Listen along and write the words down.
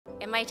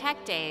my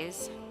tech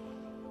days,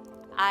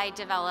 I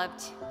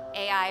developed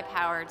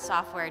AI-powered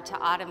software to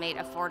automate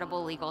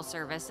affordable legal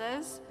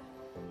services.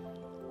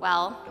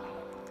 Well,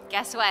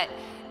 guess what?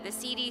 The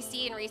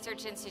CDC and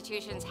research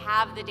institutions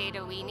have the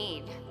data we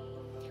need.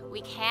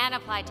 We can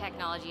apply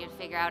technology to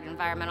figure out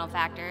environmental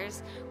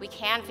factors. We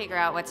can figure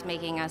out what's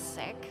making us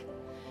sick.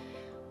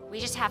 We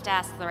just have to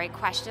ask the right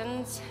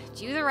questions,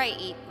 do the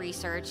right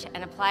research,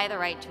 and apply the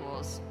right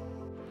tools.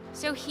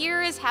 So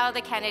here is how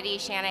the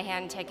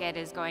Kennedy-Shanahan ticket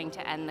is going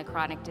to end the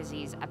chronic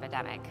disease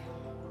epidemic.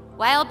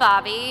 While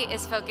Bobby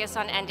is focused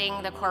on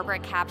ending the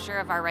corporate capture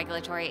of our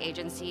regulatory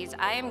agencies,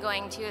 I am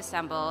going to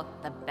assemble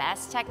the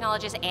best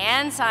technologists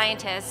and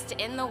scientists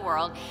in the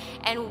world,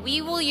 and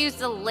we will use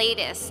the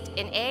latest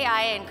in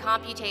AI and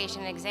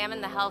computation and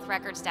examine the health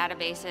records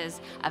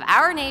databases of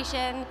our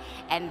nation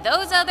and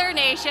those other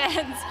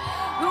nations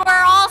who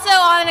are also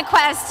on a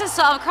quest to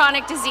solve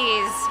chronic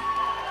disease.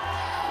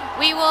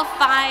 We will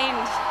find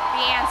the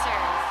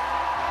answers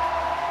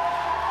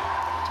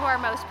to our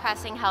most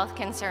pressing health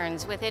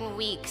concerns within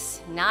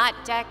weeks, not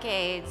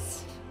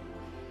decades.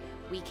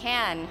 We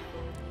can,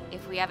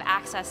 if we have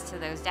access to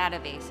those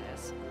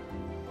databases.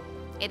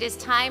 It is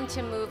time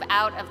to move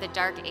out of the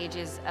dark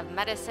ages of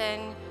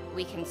medicine.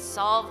 We can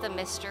solve the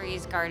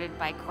mysteries guarded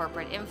by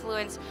corporate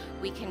influence.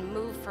 We can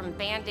move from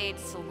Band-Aid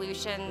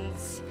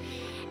solutions,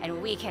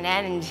 and we can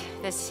end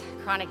this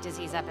chronic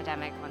disease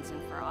epidemic once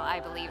and for all.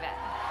 I believe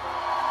it.